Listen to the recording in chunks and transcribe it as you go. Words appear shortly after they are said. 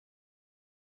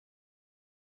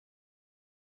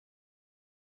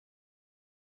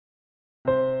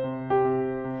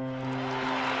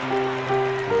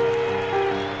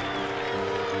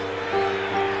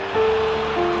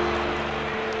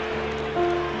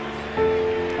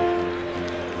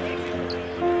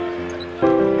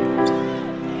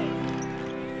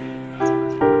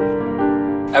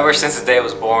Ever since the day I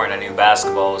was born, I knew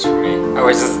basketball was for me.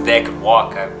 Ever since the day I could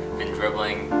walk, I've been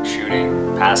dribbling,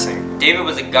 shooting, passing. David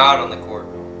was a god on the court.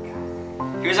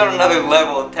 He was on another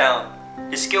level of talent.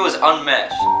 His skill was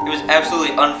unmatched. It was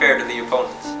absolutely unfair to the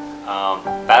opponents.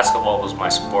 Basketball was my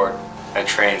sport. I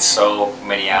trained so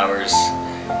many hours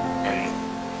and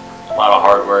a lot of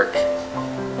hard work.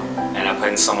 And I put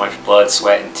in so much blood,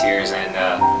 sweat, and tears, and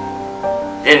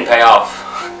it didn't pay off,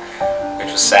 which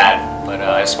was sad. But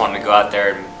I just wanted to go out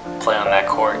there and play on that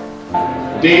court.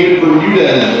 David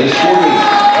BERMUDEZ is scoring.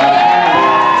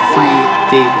 Free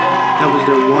David. That was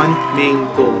their one main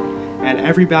goal. At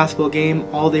every basketball game,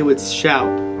 all they would shout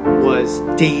was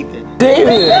David.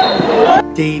 David!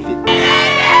 David.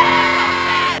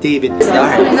 David.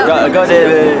 Go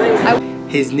David!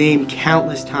 His name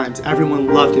countless times.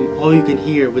 Everyone loved him. All you could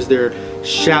hear was their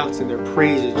shouts and their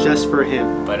praises just for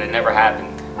him. But it never happened.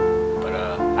 But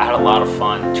I had a lot of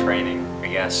fun training, I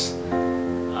guess.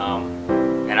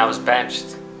 And I was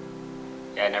benched.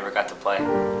 Yeah, I never got to play.